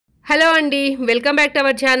Hello అండి, welcome back to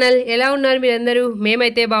our channel. ఎలా ఉన్నారు మీరందరూ?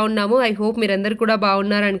 మేమైతే బాగున్నాము. ఐ హోప్ మీరందరూ కూడా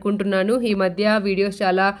బాగున్నారు అనుకుంటున్నాను. ఈ మధ్య వీడియోస్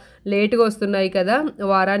చాలా లేట్గా వస్తున్నాయి కదా,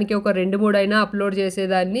 వారానికి ఒక 2-3 అయినా అప్లోడ్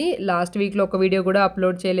చేసేదాన్ని. లాస్ట్ వీక్లో ఒక వీడియో కూడా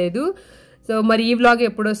అప్లోడ్ చేయలేదు. సో మరి ఈ వ్లాగ్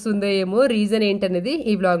ఎప్పుడు వస్తుందో ఏమో, రీజన్ ఏంటనేది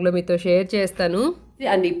ఈ వ్లాగ్లో మీతో షేర్ చేస్తాను.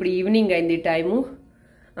 అండ్ ఇప్పుడు ఈవినింగ్ అయింది టైము.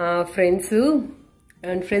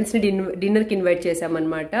 ఫ్రెండ్స్ని డిన్నర్కి ఇన్వైట్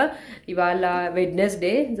చేశామన్నమాట. ఇవాళ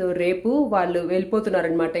వెడ్నెస్డే. సో రేపు వాళ్ళు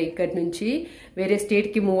వెళ్ళిపోతున్నారనమాట, ఇక్కడి నుంచి వేరే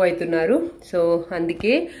స్టేట్కి మూవ్ అవుతున్నారు. సో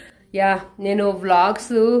అందుకే నేను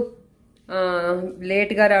వ్లాగ్స్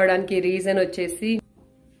లేట్గా రావడానికి రీజన్ వచ్చేసి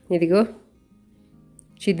ఇదిగో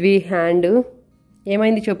చిద్వి హ్యాండ్.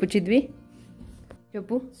 ఏమైంది చెప్పు చిద్వి,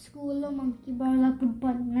 చెప్పు. స్కూల్లో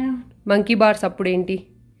మంకీ బార్స్ అప్పుడు ఏంటి,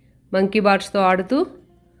 మంకీ బార్స్తో ఆడుతూ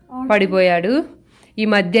పడిపోయాడు. ఈ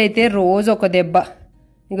మధ్య అయితే రోజు ఒక దెబ్బ.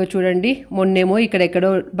 ఇంకో చూడండి, మొన్నేమో ఇక్కడెక్కడో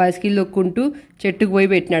బైసికిల్ దొక్కుంటూ చెట్టుకు పోయి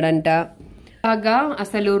పెట్టినాడంట. అలాగా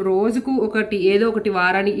అసలు రోజుకు ఒకటి ఏదో ఒకటి,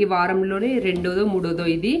 ఈ వారంలోనే 2దో 3దో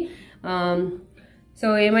ఇది. సో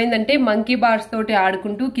ఏమైందంటే మంకీ బార్స్ తోటి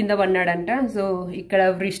ఆడుకుంటూ కింద పడినాడంట. సో ఇక్కడ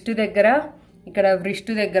వ్రిస్ట్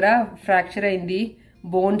దగ్గర ఫ్రాక్చర్ అయింది.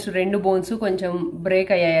 బోన్స్, 2 బోన్స్ కొంచెం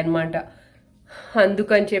బ్రేక్ అయ్యాయి అనమాట.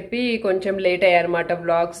 అందుకని చెప్పి కొంచెం లేట్ అయ్యాయన్నమాట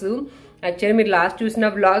వ్లాగ్స్. యాక్చువల్లీ మీరు లాస్ట్ చూసిన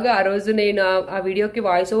వ్లాగ్, ఆ రోజు నేను ఆ వీడియోకి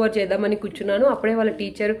వాయిస్ ఓవర్ చేద్దామని కూర్చున్నాను. అప్పుడే వాళ్ళ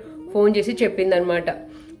టీచర్ ఫోన్ చేసి చెప్పిందనమాట,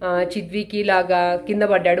 చిద్వికి లాగా కింద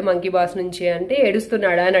పడ్డాడు మంకీ బాస్ నుంచి. అంటే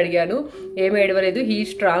ఏడుస్తున్నాడా అని అడిగాను. ఏం ఏడవలేదు, హీ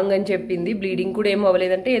స్ట్రాంగ్ అని చెప్పింది. బ్లీడింగ్ కూడా ఏం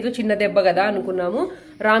అవ్వలేదంటే ఏదో చిన్న దెబ్బ కదా అనుకున్నాము.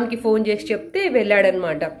 రామ్కి ఫోన్ చేసి చెప్తే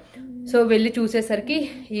వెళ్ళాడనమాట. సో వెళ్ళి చూసేసరికి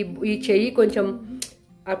ఈ చెయ్యి కొంచెం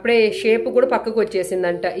అప్పుడే షేప్ కూడా పక్కకు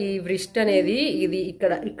వచ్చేసిందంట. ఈ వ్రిస్ట్ అనేది ఇది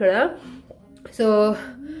ఇక్కడ. సో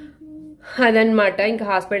అదనమాట. ఇంకా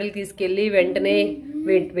హాస్పిటల్కి తీసుకెళ్ళి వెంటనే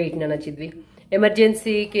వెయిట్ చిద్వి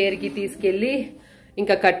ఎమర్జెన్సీ కేర్కి తీసుకెళ్ళి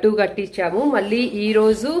ఇంకా కట్టించాము. మళ్ళీ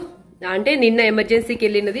ఈరోజు అంటే నిన్న ఎమర్జెన్సీకి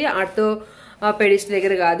వెళ్ళినది ఆర్థో పెడిస్ట్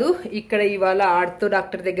దగ్గర కాదు, ఇక్కడ ఇవాళ ఆర్థో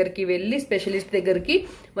డాక్టర్ దగ్గరికి వెళ్ళి, స్పెషలిస్ట్ దగ్గరికి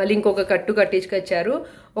మళ్ళీ ఇంకొక కట్టించుకొచ్చారు.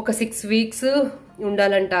 ఒక 6 వీక్స్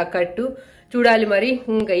ఉండాలంట ఆ కట్టు. చూడాలి మరి.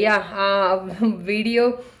 ఇంకా ఆ వీడియో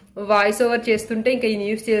వాయిస్ ఓవర్ చేస్తుంటే ఇంకా ఈ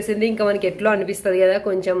న్యూస్ చేసింది ఇంకా మనకి ఎట్లా అనిపిస్తుంది కదా,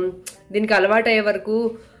 కొంచెం దీనికి అలవాటు అయ్యే వరకు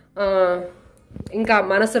ఇంకా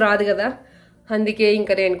మనసు రాదు కదా. అందుకే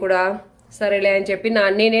ఇంకా నేను కూడా సరేలే అని చెప్పి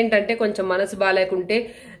నేనేంటంటే కొంచెం మనసు బాగాలేకుంటే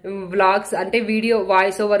వ్లాగ్స్ అంటే వీడియో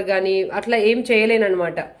వాయిస్ ఓవర్ కానీ అట్లా ఏం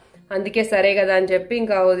చేయలేనమాట. అందుకే సరే కదా అని చెప్పి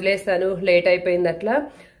ఇంకా వదిలేస్తాను. లేట్ అయిపోయింది అట్లా.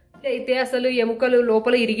 అయితే అసలు ఎముకలు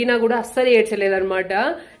లోపల ఇరిగినా కూడా అస్సలు ఏడ్చలేదనమాట.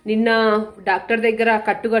 నిన్న డాక్టర్ దగ్గర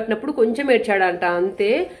కట్టినప్పుడు కొంచెం ఏడ్చాడంట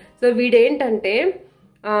అంతే. సో వీడేంటంటే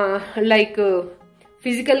లైక్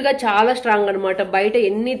ఫిజికల్ గా చాలా స్ట్రాంగ్ అనమాట. బయట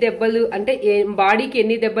ఎన్ని దెబ్బలు అంటే బాడీకి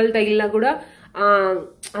ఎన్ని దెబ్బలు తగిలినా కూడా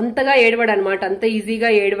అంతగా ఏడవడు అనమాట, అంత ఈజీగా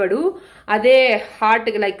ఏడవడు. అదే హార్ట్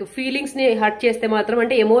లైక్ ఫీలింగ్స్ ని హర్ట్ చేస్తే మాత్రం,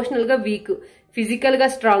 అంటే ఎమోషనల్ గా వీక్, ఫిజికల్ గా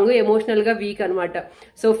స్ట్రాంగ్, ఎమోషనల్ గా వీక్ అనమాట.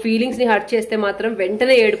 సో ఫీలింగ్స్ ని హర్ట్ చేస్తే మాత్రం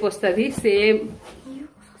వెంటనే ఏడుపు వస్తుంది. సేమ్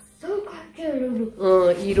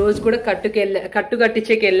ఈ రోజు కూడా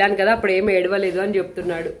కట్టించేకి వెళ్ళాను కదా, అప్పుడు ఏమి ఏడవలేదు అని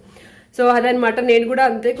చెప్తున్నాడు. సో అదనమాట. నేను కూడా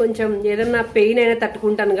అంతే, కొంచెం ఏదన్నా పెయిన్ అయినా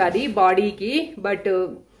తట్టుకుంటాను కానీ బాడీకి, బట్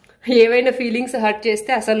ఏవైనా ఫీలింగ్స్ హర్ట్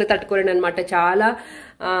చేస్తే అసలు తట్టుకోలేను అనమాట. చాలా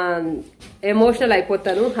ఎమోషనల్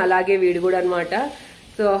అయిపోతాను. అలాగే వీడు కూడా అనమాట.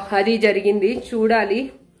 సో అది జరిగింది. చూడాలి.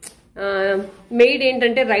 మెయిడ్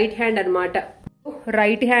ఏంటంటే రైట్ హ్యాండ్ అనమాట,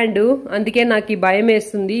 రైట్ హ్యాండ్. అందుకే నాకు భయం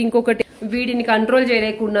వేస్తుంది. ఇంకొకటి, వీడిని కంట్రోల్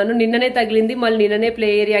చేయలేకున్నాను. నిన్ననే తగిలింది, మళ్ళీ నిన్ననే ప్లే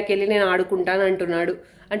ఏరియాకి వెళ్ళి నేను ఆడుకుంటాను అంటున్నాడు.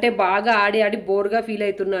 అంటే బాగా ఆడి బోర్గా ఫీల్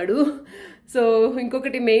అవుతున్నాడు. సో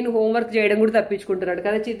ఇంకొకటి మెయిన్ హోంవర్క్ చేయడం కూడా తప్పించుకుంటున్నాడు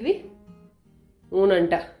కదా చిద్వి.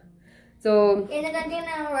 అవునంట. సో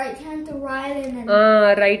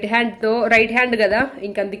రైట్ హ్యాండ్ కదా,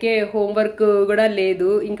 ఇంకందుకే హోంవర్క్ కూడా లేదు,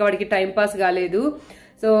 ఇంకా వాడికి టైం పాస్ కాలేదు.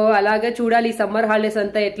 సో అలాగా చూడాలి ఈ సమ్మర్ హాలిడేస్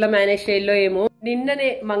అంతా ఎట్లా మేనేజ్ చేయాలో ఏమో. నిన్ననే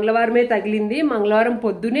మంగళవారమే తగిలింది. మంగళవారం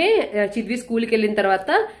పొద్దునే చిద్వి స్కూల్కి వెళ్ళిన తర్వాత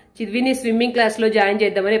చిద్విని స్విమ్మింగ్ క్లాస్ లో జాయిన్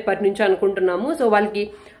చేద్దామని ఎప్పటి నుంచో అనుకుంటున్నాము. సో వాళ్ళకి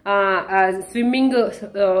స్విమ్మింగ్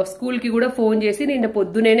స్కూల్ కి కూడా ఫోన్ చేసి నిన్న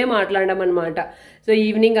పొద్దునేనే మాట్లాడడం అనమాట. సో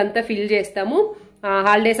ఈవినింగ్ అంతా ఫిల్ చేస్తాము.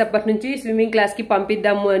 హాలిడేస్ అప్పటి నుంచి స్విమ్మింగ్ క్లాస్ కి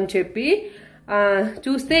పంపిద్దాము అని చెప్పి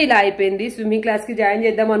చూస్తే ఇలా అయిపోయింది. స్విమ్మింగ్ క్లాస్ కి జాయిన్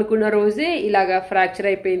చేద్దాం అనుకున్న రోజే ఇలాగా ఫ్రాక్చర్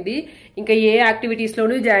అయిపోయింది. ఇంకా ఏ యాక్టివిటీస్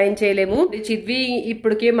లోనూ జాయిన్ చేయలేము. చిద్వి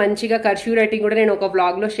ఇప్పటికే మంచిగా కర్ష్యూ రైటింగ్ కూడా నేను ఒక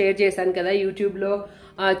వ్లాగ్ లో షేర్ చేశాను కదా, యూట్యూబ్ లో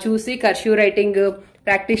చూసి కర్ష్యూ రైటింగ్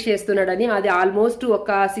ప్రాక్టీస్ చేస్తున్నాడని. అది ఆల్మోస్ట్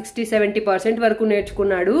ఒక 60-70% వరకు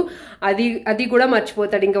నేర్చుకున్నాడు. అది కూడా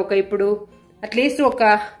మర్చిపోతాడు. ఇంకొక ఇప్పుడు అట్లీస్ట్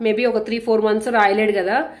మేబీ ఒక 3-4 months రాయలేడు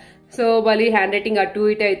కదా. సో మళ్ళీ హ్యాండ్ రైటింగ్ అటు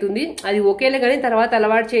ఇటు అవుతుంది. అది ఓకేలే కానీ తర్వాత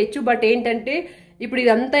అలవాటు చేయొచ్చు. బట్ ఏంటంటే ఇప్పుడు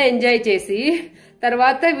ఇదంతా ఎంజాయ్ చేసి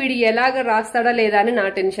తర్వాత వీడు ఎలాగ రాస్తాడా లేదా అని నా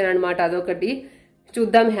టెన్షన్ అనమాట. అదొకటి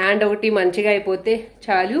చూద్దాం. హ్యాండ్ ఒకటి మంచిగా అయిపోతే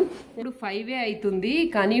చాలు. ఇప్పుడు 5 అవుతుంది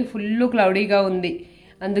కానీ ఫుల్ క్లౌడీగా ఉంది,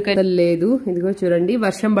 అందుకని లేదు. ఇదిగో చూడండి,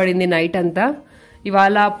 వర్షం పడింది నైట్ అంతా.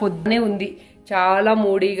 ఇవాళ పొద్దునే ఉంది, చాలా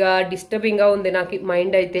మూడీగా డిస్టర్బింగ్ గా ఉంది నాకు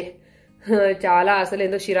మైండ్ అయితే. చాలా అసలు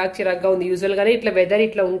ఏదో చిరాక్గా ఉంది. యూజువల్ గానే ఇట్లా వెదర్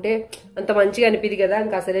ఇట్లా ఉంటే అంత మంచిగా అనిపిది కదా.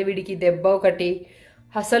 ఇంకా అసలే వీడికి దెబ్బ ఒకటి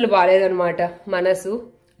అసలు బాగాలేదనమాట మనసు.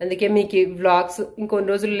 అందుకే మీకు వ్లాగ్స్ ఇంకొన్ని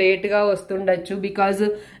రోజులు లేట్గా వస్తుండొచ్చు, బికాజ్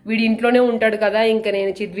వీడి ఇంట్లోనే ఉంటాడు కదా. ఇంకా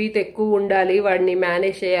నేను చిద్వీతో ఎక్కువ ఉండాలి, వాడిని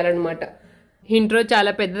మేనేజ్ చేయాలన్నమాట. ఇంట్రో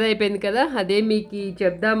చాలా పెద్దది అయిపోయింది కదా, అదే మీకు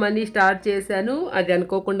చెప్దామని స్టార్ట్ చేశాను. అది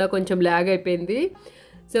అనుకోకుండా కొంచెం ల్యాగ్ అయిపోయింది.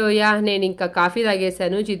 సో నేను ఇంకా కాఫీ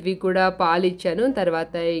తాగేశాను, చిద్వి కూడా పాలు ఇచ్చాను.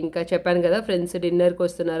 తర్వాత ఇంకా చెప్పాను కదా ఫ్రెండ్స్ డిన్నర్కి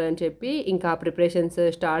వస్తున్నారని చెప్పి ఇంకా ప్రిపరేషన్స్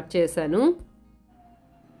స్టార్ట్ చేశాను.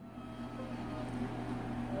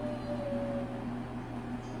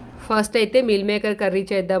 ఫస్ట్ అయితే మీల్ మేకర్ కర్రీ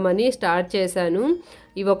చేద్దామని స్టార్ట్ చేశాను.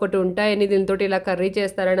 ఇవి ఒకటి ఉంటాయని దీంతో ఇలా కర్రీ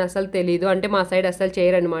చేస్తారని అసలు తెలీదు. అంటే మా సైడ్ అసలు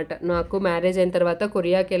చేయరనమాట. నాకు మ్యారేజ్ అయిన తర్వాత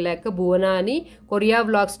కొరియాకి వెళ్ళాక భువన అని కొరియా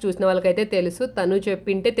వ్లాగ్స్ చూసిన వాళ్ళకైతే తెలుసు, తను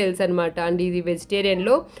చెప్పింటే తెలుసు అనమాట. అండ్ ఇది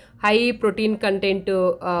వెజిటేరియన్లో హై ప్రోటీన్ కంటెంట్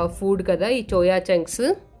ఫుడ్ కదా ఈ సోయా చంక్స్.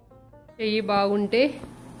 చెయ్యి బాగుంటే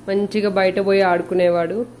మంచిగా బయట పోయి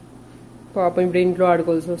ఆడుకునేవాడు, పాపం ఇప్పుడు ఇంట్లో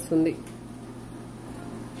ఆడుకోవాల్సి వస్తుంది.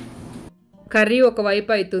 కర్రీ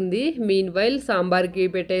ఒకవైపు అవుతుంది, మీన్ వైల్ సాంబార్కి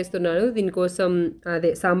పెట్టేస్తున్నాను. దీనికోసం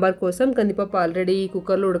సాంబార్ కోసం కందిపప్పు ఆల్రెడీ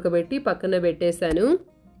కుక్కర్లో ఉడకబెట్టి పక్కన పెట్టేశాను.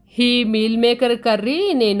 ఈ మీల్ మేకర్ కర్రీ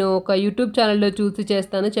నేను ఒక యూట్యూబ్ ఛానల్లో చూసి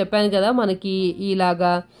చేస్తాను. చెప్పాను కదా మనకి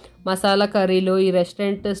ఇలాగా మసాలా కర్రీలు ఈ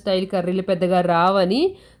రెస్టారెంట్ స్టైల్ కర్రీలు పెద్దగా రావని.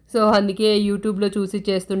 సో అందుకే యూట్యూబ్లో చూసి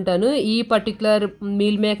చేస్తుంటాను. ఈ పర్టికులర్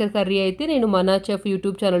మీల్ మేకర్ కర్రీ అయితే నేను మన చెఫ్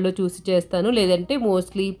యూట్యూబ్ ఛానల్లో చూసి చేస్తాను. లేదంటే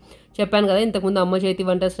మోస్ట్లీ చెప్పాను కదా ఇంతకుముందు అమ్మ చేతి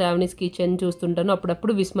వంట శ్రావణీస్ కిచెన్ చూస్తుంటాను,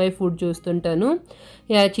 అప్పుడప్పుడు విస్మయ్ ఫుడ్ చూస్తుంటాను.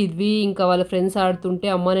 చిద్వి ఇంకా వాళ్ళ ఫ్రెండ్స్ ఆడుతుంటే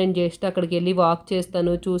అమ్మ నేను జస్ట్ అక్కడికి వెళ్ళి వాక్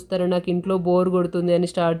చేస్తాను, చూస్తాను, నాకు ఇంట్లో బోర్ కొడుతుంది అని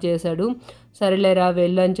స్టార్ట్ చేశాడు. సరేలేరా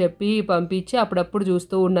వెళ్ళు అని చెప్పి పంపించి అప్పుడప్పుడు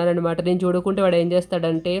చూస్తూ ఉన్నానమాట. నేను చూడకుంటే వాడు ఏం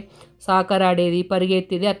చేస్తాడంటే సాకర్ ఆడేది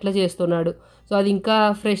పరిగెత్తేది అట్లా చేస్తున్నాడు. సో అది ఇంకా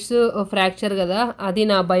ఫ్రాక్చర్ కదా, అది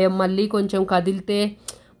నా భయం. మళ్ళీ కొంచెం కదిలితే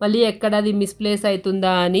మళ్ళీ ఎక్కడ అది మిస్ప్లేస్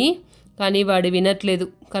అవుతుందా అని. కానీ వాడు వినట్లేదు,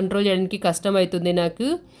 కంట్రోల్ చేయడానికి కష్టం అవుతుంది నాకు.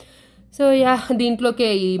 సో దీంట్లోకే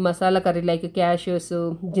ఈ masala curry like cashews,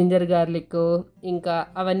 ginger garlic ఇంకా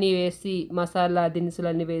అవన్నీ వేసి మసాలా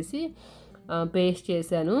దినుసులన్నీ వేసి పేస్ట్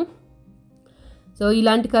చేశాను. సో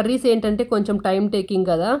ఇలాంటి కర్రీస్ ఏంటంటే కొంచెం టైం టేకింగ్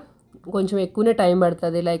కదా, కొంచెం ఎక్కువనే టైం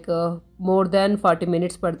పడుతుంది, లైక్ మోర్ దాన్ 40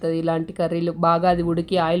 minutes పడుతుంది ఇలాంటి కర్రీలు. బాగా అది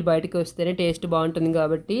ఉడికి ఆయిల్ బయటకు వస్తేనే టేస్ట్ బాగుంటుంది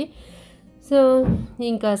కాబట్టి. సో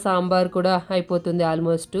ఇంకా సాంబార్ కూడా అయిపోతుంది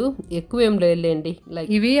ఆల్మోస్ట్, ఎక్కువ ఏం లేదులేండి. లైక్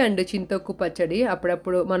ఇవి అండ్ చింతొక్కు పచ్చడి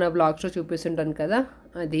అప్పుడప్పుడు మన వ్లాగ్స్లో చూపిస్తుంటాను కదా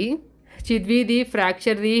అది. చిద్విది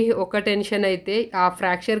ఫ్రాక్చర్ది ఒక టెన్షన్ అయితే, ఆ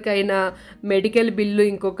ఫ్రాక్చర్కి అయిన మెడికల్ బిల్లు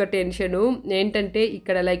ఇంకొక టెన్షను. ఏంటంటే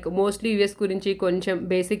ఇక్కడ లైక్ మోస్ట్లీ యూఎస్ గురించి కొంచెం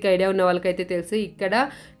బేసిక్ ఐడియా ఉన్న వాళ్ళకైతే తెలుసు, ఇక్కడ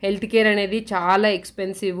హెల్త్ కేర్ అనేది చాలా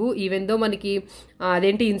ఎక్స్పెన్సివ్. ఈవెన్ దో మనకి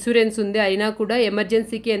అదేంటి ఇన్సూరెన్స్ ఉంది అయినా కూడా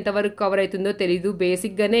ఎమర్జెన్సీకి ఎంతవరకు కవర్ అవుతుందో తెలీదు.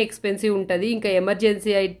 బేసిక్గానే ఎక్స్పెన్సివ్ ఉంటుంది, ఇంకా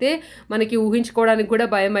ఎమర్జెన్సీ అయితే మనకి ఊహించుకోవడానికి కూడా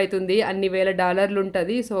భయం అవుతుంది, అన్ని $1,000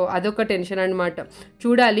 ఉంటుంది. సో అదొక టెన్షన్ అనమాట.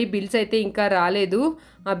 చూడాలి, బిల్స్ అయితే ఇంకా రాలేదు.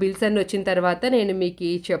 ఆ బిల్స్ అన్ని వచ్చిన తర్వాత నేను మీకు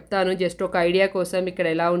చెప్తాను, జస్ట్ ఒక ఐడియా కోసం ఇక్కడ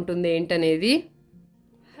ఎలా ఉంటుంది ఏంటనేది.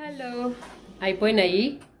 హలో, అయిపోయినాయి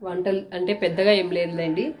వంటలు, అంటే పెద్దగా ఏం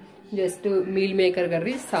లేదులేండి. Just meal maker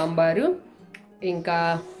curry, sambar, ఇంకా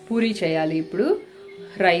పూరీ చేయాలి ఇప్పుడు,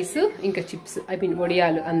 రైస్, ఇంకా చిప్స్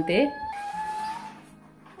వడియాలు అంతే.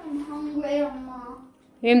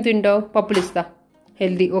 ఏం తింటావు? పప్పులు ఇస్తా,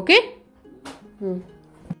 హెల్దీ. ఓకే.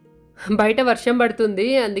 బయట వర్షం పడుతుంది,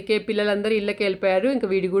 అందుకే పిల్లలందరూ ఇళ్ళకి వెళ్ళిపోయారు. ఇంకా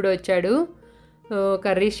వీడి కూడా వచ్చాడు.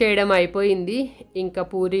 కర్రీస్ చేయడం అయిపోయింది, ఇంకా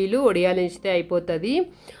పూరీలు వడియాలు ఎంచితే అయిపోతుంది.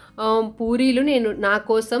 పూరీలు నేను నా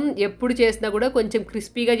కోసం ఎప్పుడు చేసినా కూడా కొంచెం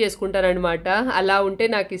క్రిస్పీగా చేసుకుంటాను అనమాట. అలా ఉంటే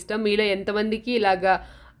నాకు ఇష్టం. మీలో ఎంతమందికి ఇలాగా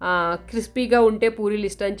క్రిస్పీగా ఉంటే పూరీలు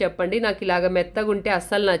ఇష్టం చెప్పండి. నాకు ఇలాగ మెత్తగా ఉంటే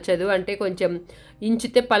అస్సలు నచ్చదు, అంటే కొంచెం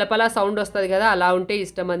ఇంచితే పలపలా సౌండ్ వస్తుంది కదా, అలా ఉంటే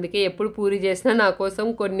ఇష్టం. అందుకే ఎప్పుడు పూరీ చేసినా నా కోసం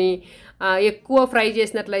కొన్ని ఎక్కువ ఫ్రై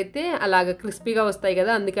చేసినట్లయితే అలాగ క్రిస్పీగా వస్తాయి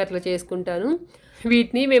కదా, అందుకే అట్లా చేసుకుంటాను.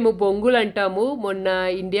 వీటిని మేము బొంగులు అంటాము. మొన్న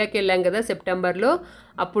ఇండియాకి వెళ్ళాం కదా సెప్టెంబర్లో,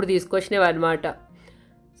 అప్పుడు తీసుకొచ్చినవి అనమాట.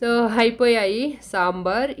 సో అయిపోయాయి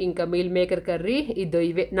సాంబార్ ఇంకా మీల్ మేకర్ కర్రీ.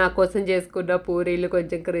 ఇవే నా కోసం చేసుకున్న పూరీలు,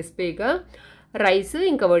 కొంచెం క్రిస్పీగా. రైస్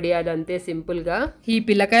ఇంకా వడియాలు అంతే సింపుల్గా. ఈ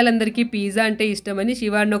పిల్లకాయలందరికీ పిజ్జా అంటే ఇష్టమని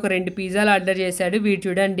శివాడిని ఒక 2 పిజ్జాలు ఆర్డర్ చేశాడు. వీడు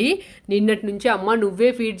చూడండి నిన్నటి నుంచి అమ్మ నువ్వే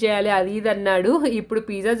ఫీడ్ చేయాలి అది ఇది అన్నాడు. ఇప్పుడు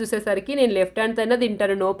పిజ్జా చూసేసరికి నేను లెఫ్ట్ హ్యాండ్ అయినా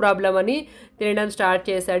తింటాను నో ప్రాబ్లం అని తినడం స్టార్ట్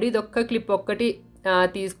చేశాడు. ఇదొక్క క్లిప్ ఒక్కటి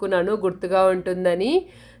తీసుకున్నాను గుర్తుగా ఉంటుందని.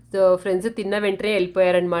 సో ఫ్రెండ్స్ తిన్న వెంటనే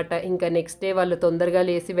వెళ్ళిపోయారనమాట. ఇంకా నెక్స్ట్ డే వాళ్ళు తొందరగా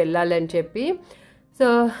లేచి వెళ్ళాలని చెప్పి. సో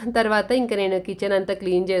తర్వాత ఇంకా నేను కిచెన్ అంతా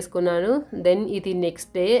క్లీన్ చేసుకున్నాను. దెన్ ఇది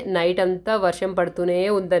నెక్స్ట్ డే నైట్ అంతా వర్షం పడుతూనే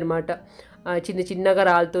ఉందన్నమాట. చిన్న చిన్నగా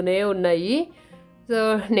రాలుతూనే ఉన్నాయి. సో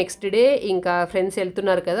నెక్స్ట్ డే ఇంకా ఫ్రెండ్స్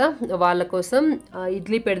వెళ్తున్నారు కదా, వాళ్ళ కోసం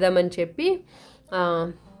ఇడ్లీ పెడదామని చెప్పి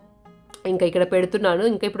ఇంకా ఇక్కడ పెడుతున్నాను.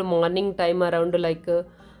 ఇంకా ఇప్పుడు మార్నింగ్ టైం అరౌండ్ లైక్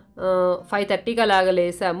 5:30కి అలాగా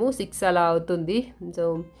లేసాము, 6 అలా అవుతుంది. సో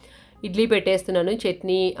ఇడ్లీ పెట్టేస్తున్నాను.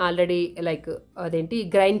 చట్నీ ఆల్రెడీ లైక్ అదేంటి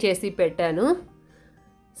గ్రైండ్ చేసి పెట్టాను.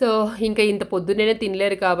 సో ఇంకా ఇంత పొద్దున్నే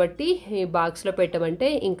తినలేరు కాబట్టి బాక్స్లో పెట్టమంటే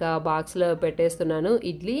ఇంకా బాక్స్లో పెట్టేస్తున్నాను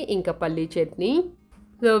ఇడ్లీ ఇంకా పల్లీ చట్నీ.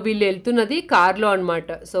 సో వీళ్ళు వెళ్తున్నది కార్లో అనమాట.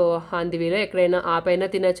 సో అందువీలో ఎక్కడైనా ఆపైనా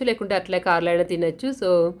తినచ్చు, లేకుంటే అట్లే కార్లో అయినా తినచ్చు. సో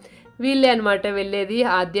వీళ్ళే అనమాట వెళ్ళేది.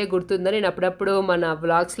 ఆద్య గుర్తుందా, నేను అప్పుడప్పుడు మన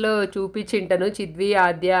వ్లాగ్స్లో చూపించింటాను చిద్వి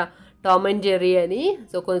ఆద్య టామ్ అండ్ జెర్రీ అని.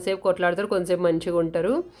 సో కొంతసేపు కొట్లాడతారు, కొంతసేపు మంచిగా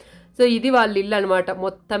ఉంటారు. సో ఇది వాళ్ళ ఇల్లు అనమాట.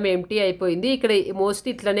 మొత్తం ఎంటీ అయిపోయింది. ఇక్కడ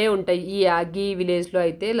మోస్ట్లీ ఇట్లనే ఉంటాయి ఈ యాగి విలేజ్లో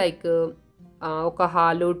అయితే. లైక్ ఒక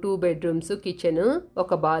హాలు, 2 బెడ్రూమ్స్, కిచెన్,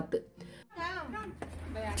 ఒక బాత్.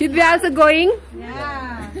 Chidvi also going.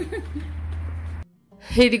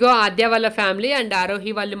 ఇదిగో ఆద్య వాళ్ళ ఫ్యామిలీ అండ్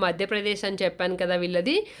ఆరోహి వాళ్ళు మధ్యప్రదేశ్ అని చెప్పాను కదా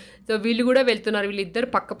వీళ్ళది. సో వీళ్ళు కూడా వెళ్తున్నారు. వీళ్ళిద్దరు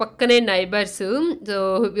పక్క పక్కనే నైబర్స్. సో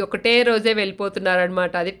ఒకటే రోజే వెళ్ళిపోతున్నారు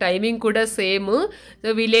అనమాట. అది టైమింగ్ కూడా సేమ్. సో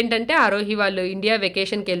వీళ్ళేంటంటే ఆరోహి వాళ్ళు ఇండియా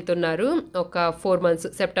వెకేషన్కి వెళ్తున్నారు. ఒక 4 months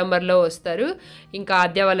సెప్టెంబర్లో వస్తారు. ఇంకా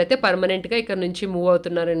ఆద్య వాళ్ళైతే పర్మనెంట్గా ఇక్కడ నుంచి మూవ్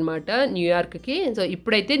అవుతున్నారు అనమాట న్యూయార్క్కి. సో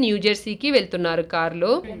ఇప్పుడైతే న్యూ జెర్సీకి వెళ్తున్నారు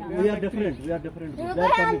కార్లో.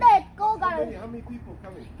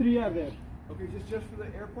 Okay, just for the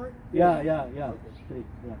airport? Yeah. Okay.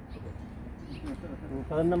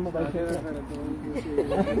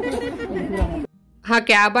 ఆ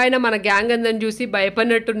క్యాబ్ ఆయన మన గ్యాంగ్ అందరిని చూసి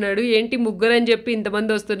భయపడినట్టున్నాడు. ఏంటి ముగ్గురు అని చెప్పి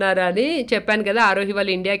ఇంతమంది వస్తున్నారా అని. చెప్పాను కదా ఆరోహి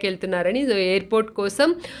వాళ్ళు ఇండియాకి వెళ్తున్నారని. సో ఎయిర్పోర్ట్ కోసం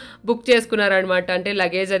బుక్ చేసుకున్నారనమాట. అంటే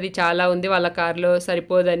లగేజ్ అది చాలా ఉంది, వాళ్ళ కార్లో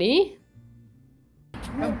సరిపోదని.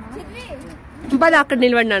 అక్కడ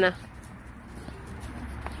నిలబడినానా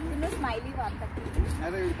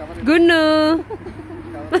గున్ను.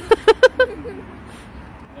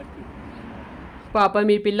 పాప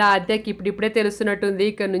మీ పిల్ల ఆద్యకి ఇప్పుడిప్పుడే తెలుస్తున్నట్టుంది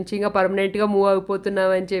ఇక్కడ నుంచి ఇంకా పర్మనెంట్గా మూవ్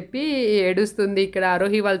అయిపోతున్నామని చెప్పి ఏడుస్తుంది. ఇక్కడ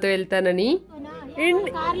ఆరోహి వాళ్ళతో వెళ్తానని.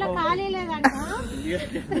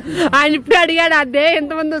 ఆయన ఇప్పుడు అడిగాడు అదే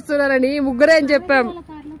ఎంతమంది వస్తున్నారని. ముగ్గురే అని చెప్పాం.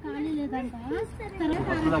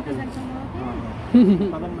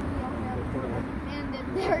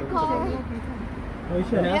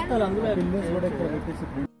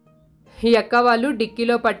 ఈ అక్క వాళ్ళు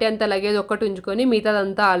డిక్కీలో పట్టేంత లగేజ్ ఒక్కటి ఉంచుకొని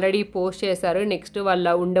మిగతాదంతా ఆల్రెడీ పోస్ట్ చేశారు నెక్స్ట్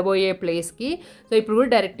వాళ్ళ ఉండబోయే ప్లేస్కి. సో ఇప్పుడు కూడా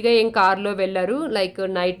డైరెక్ట్గా ఏం కార్లో వెళ్ళారు. లైక్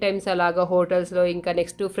నైట్ టైమ్స్ అలాగా హోటల్స్లో ఇంకా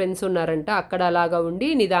నెక్స్ట్ ఫ్రెండ్స్ ఉన్నారంట, అక్కడ అలాగా ఉండి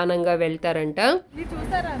నిదానంగా వెళ్తారంట.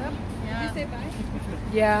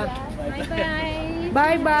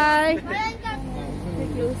 Bye bye.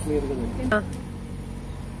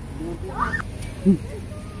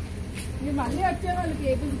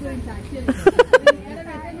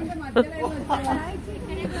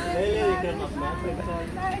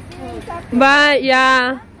 Bye,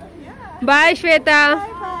 yeah. Bye, Shweta.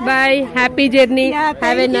 Bye. Happy journey.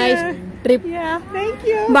 Have a nice trip. Yeah, thank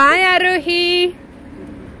you. Bye, Arohi.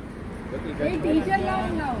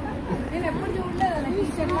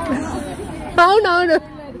 అవునవును.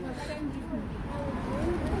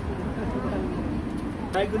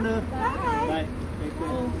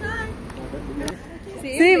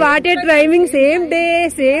 See what a timing, same day,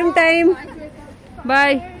 same time.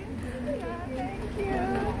 Bye.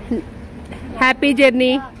 Happy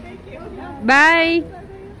journey. Bye.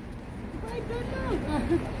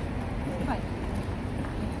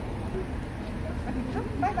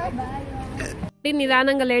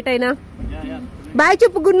 నిదానంగా late అయినా bye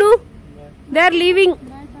చెప్పు గున్ను. They are leaving.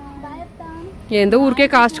 ఏందో ఊరికే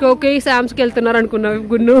కాస్ట్కోకి శామ్స్కి వెళ్తున్నారు అనుకున్నావు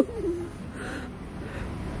గున్ను.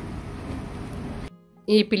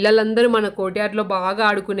 ఈ పిల్లలందరూ మన కోర్ట్యార్డ్లో బాగా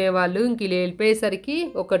ఆడుకునేవాళ్ళు. ఇంక ఇలా వెళ్ళిపోయేసరికి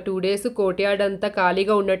ఒక 2 days కోర్ట్యార్డ్ అంతా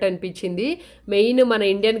ఖాళీగా ఉన్నట్టు అనిపించింది. మెయిన్ మన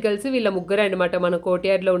ఇండియన్ గర్ల్స్ వీళ్ళ ముగ్గురే అనమాట మన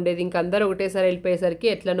కోర్ట్యార్డ్లో ఉండేది. ఇంక అందరూ ఒకటేసారి వెళ్ళిపోయేసరికి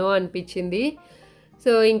ఎట్లనో అనిపించింది.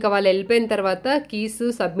 సో ఇంకా వాళ్ళు వెళ్ళిపోయిన తర్వాత కీస్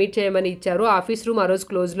సబ్మిట్ చేయమని ఇచ్చారు. ఆఫీస్ రూమ్ ఆ రోజు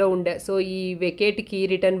క్లోజ్లో ఉండే. సో ఈ వెకేట్ కీ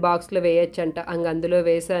రిటర్న్ బాక్స్లో వేయచ్చంట. అందులో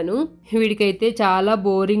వేశాను. వీడికైతే చాలా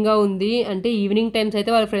బోరింగ్గా ఉంది. అంటే ఈవినింగ్ టైమ్స్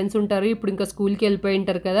అయితే వాళ్ళ ఫ్రెండ్స్ ఉంటారు, ఇప్పుడు ఇంకా స్కూల్కి వెళ్ళిపోయి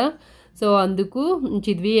ఉంటారు కదా. సో అందుకు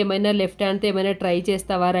చిద్వి ఏమైనా లెఫ్ట్ హ్యాండ్తో ఏమైనా ట్రై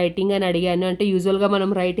చేస్తావా రైటింగ్ అని అడిగాను. అంటే యూజువల్గా మనం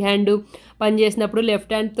రైట్ హ్యాండ్ పని చేసినప్పుడు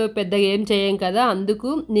లెఫ్ట్ హ్యాండ్తో పెద్దగా ఏం చేయం కదా, అందుకు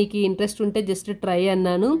నీకు ఇంట్రెస్ట్ ఉంటే జస్ట్ ట్రై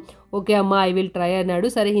అన్నాను. ఓకే అమ్మా ఐ విల్ ట్రై అన్నాడు.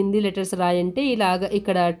 సరే హిందీ లెటర్స్ రాయంటే ఇలాగ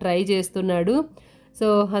ఇక్కడ ట్రై చేస్తున్నాడు. సో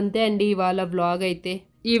అంతే అండి ఇవాళ వ్లాగ్ అయితే.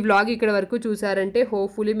 ఈ వ్లాగ్ ఇక్కడ వరకు చూసారంటే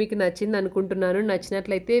హోప్ఫుల్లీ మీకు నచ్చింది అనుకుంటున్నాను.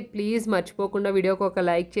 నచ్చినట్లయితే ప్లీజ్ మర్చిపోకుండా వీడియోకి ఒక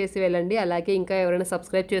లైక్ చేసి వెళ్ళండి. అలాగే ఇంకా ఎవరైనా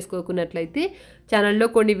సబ్స్క్రైబ్ చేసుకోకున్నట్లయితే ఛానల్లో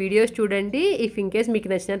కొన్ని వీడియోస్ చూడండి. ఇఫ్ ఇన్ కేస్ మీకు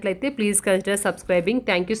నచ్చినట్లయితే please consider subscribing.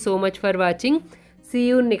 Thank you so much for watching. See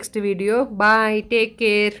you next video. Bye, take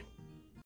care.